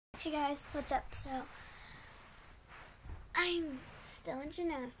Hey guys, what's up? So, I'm still in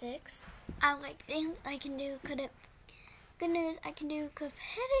gymnastics. I like dance. I can do good news. I can do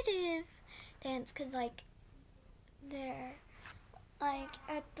competitive dance because they're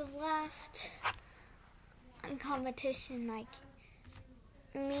at the last competition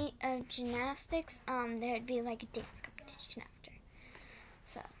meet of gymnastics. There'd be a dance competition after.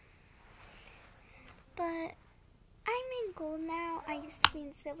 So, but I'm in gold now. I used to be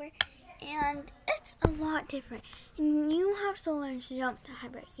in silver, and it's a lot different. And you have to learn to jump to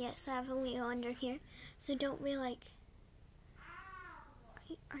hybrid. Yes, I have a Leo under here, so don't be like,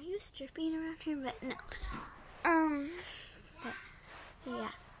 are you stripping around here? But no. But yeah.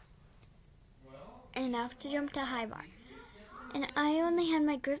 And I have to jump to high bar. And I only had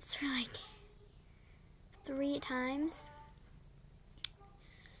my grips for 3 times.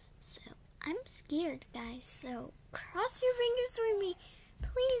 So I'm scared, guys. So cross your fingers for me.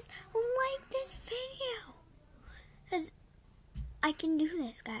 Please like this video. Because I can do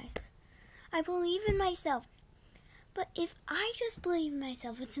this, guys. I believe in myself. But if I just believe in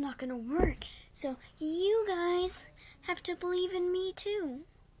myself, it's not going to work. So you guys have to believe in me too.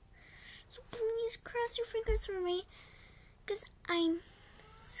 So please cross your fingers for me. Because I'm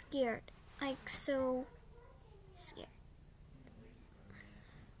scared. So scared.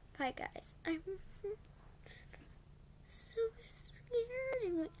 Bye, guys. I'm so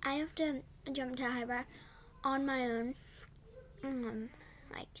scared. I have to jump to high bar on my own,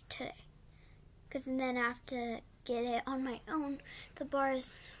 today. Because then I have to get it on my own. The bar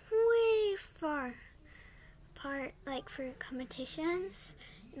is way far apart, for competitions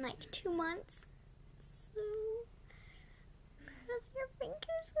in 2 months. So cross your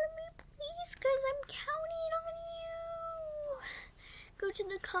fingers for me, please, because I'm counting on you. Go to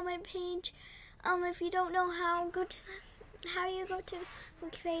the comment page. If you don't know how, how you go to the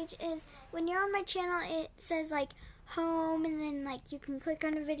page is when you're on my channel, it says home, and then you can click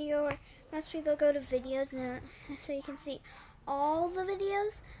on a video, or most people go to videos, and so you can see all the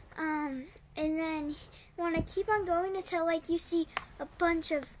videos. And then you want to keep on going until you see a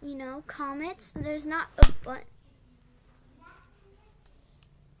bunch of comments. There's not a bunch.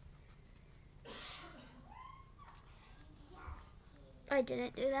 I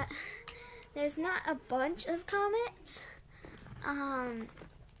didn't do that. There's not a bunch of comments.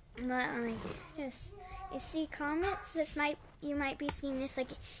 But just you see comments. You might be seeing this a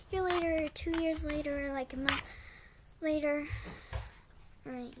year later, or 2 years later, or a month later,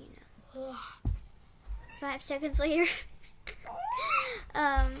 or 5 seconds later. So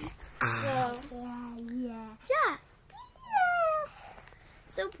yeah.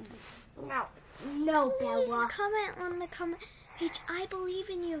 So No, please Bella. comment on the comment page. I believe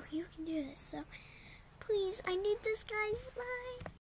in you. You can do this. So please, I need this, guys. Bye.